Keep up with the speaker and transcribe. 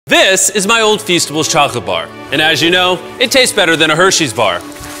This is my old Feastables chocolate bar. And as you know, it tastes better than a Hershey's bar.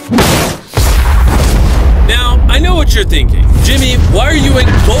 Now, I know what you're thinking. Jimmy, why are you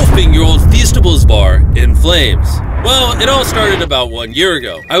engulfing your old Feastables bar in flames? Well, it all started about 1 year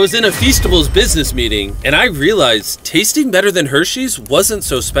ago. I was in a Feastables business meeting and I realized tasting better than Hershey's wasn't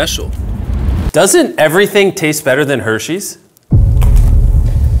so special. Doesn't everything taste better than Hershey's?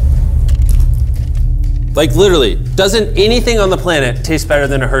 Like literally, doesn't anything on the planet taste better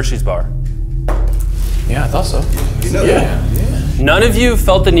than a Hershey's bar? Yeah, I thought so. You know Yeah. None of you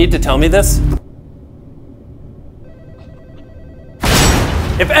felt the need to tell me this?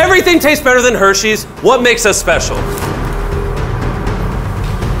 If everything tastes better than Hershey's, what makes us special?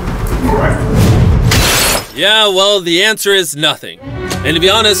 Yeah, well, the answer is nothing. And to be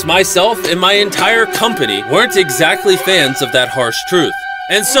honest, myself and my entire company weren't exactly fans of that harsh truth.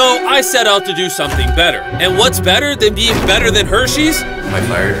 And so I set out to do something better. And what's better than being better than Hershey's? Am I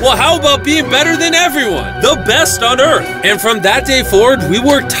fired? Well, how about being better than everyone? The best on earth. And from that day forward, we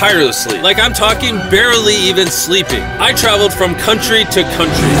worked tirelessly. Like I'm talking barely even sleeping. I traveled from country to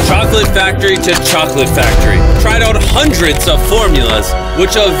country, chocolate factory to chocolate factory. Tried out hundreds of formulas,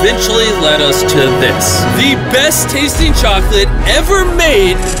 which eventually led us to this. The best tasting chocolate ever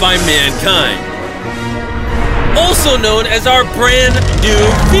made by mankind. Also known as our brand new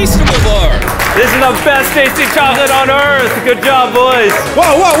Feastable bar. This is the best tasting chocolate on earth. Good job, boys.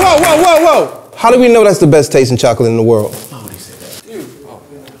 Whoa, whoa, whoa, whoa, whoa, whoa. How do we know that's the best tasting chocolate in the world?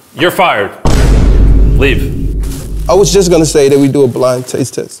 You're fired. Leave. I was just gonna say that we do a blind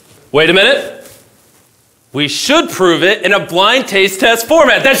taste test. Wait a minute. We should prove it in a blind taste test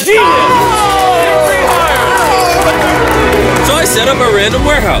format. That's genius. So I set up a random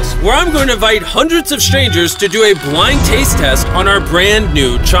warehouse where I'm going to invite hundreds of strangers to do a blind taste test on our brand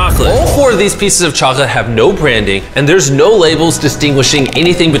new chocolate. All 4 of these pieces of chocolate have no branding and there's no labels distinguishing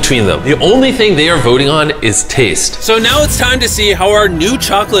anything between them. The only thing they are voting on is taste. So now it's time to see how our new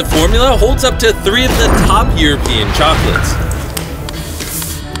chocolate formula holds up to 3 of the top European chocolates.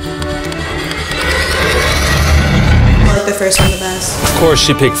 The first one the best. Of course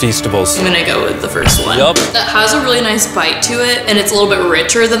she picked Feastables. I'm gonna go with the first one. Yup. It has a really nice bite to it, and it's a little bit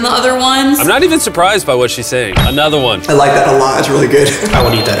richer than the other ones. I'm not even surprised by what she's saying. Another one. I like that a lot, it's really good. I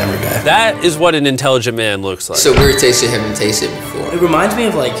would eat that every day. That is what an intelligent man looks like. So weird taste you haven't tasted before. It reminds me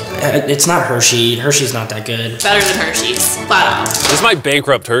of like, it's not Hershey. Hershey's not that good. Better than Hershey's. Flat out. This might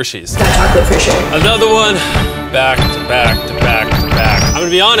bankrupt Hershey's. Got chocolate for sure. Another one. Back to back to back to back. I'm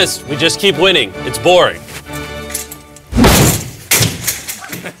gonna be honest, we just keep winning. It's boring.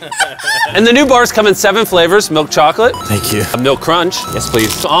 And the new bars come in 7 flavors: milk chocolate. Thank you. Milk crunch. Yes,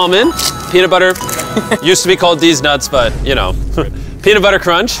 please. Almond. Peanut butter. Used to be called these nuts, but you know. Peanut butter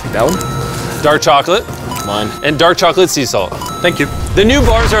crunch. That one? Dark chocolate. Mine. And dark chocolate sea salt. Thank you. The new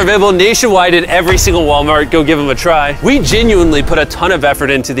bars are available nationwide at every single Walmart. Go give them a try. We genuinely put a ton of effort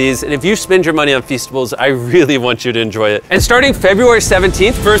into these, and if you spend your money on Feastables, I really want you to enjoy it. And starting February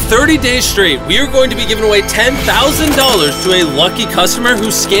 17th, for 30 days straight, we are going to be giving away $10,000 to a lucky customer who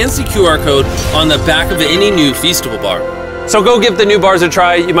scans the QR code on the back of any new Feastable bar. So go give the new bars a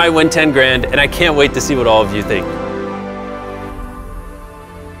try. You might win 10 grand, and I can't wait to see what all of you think.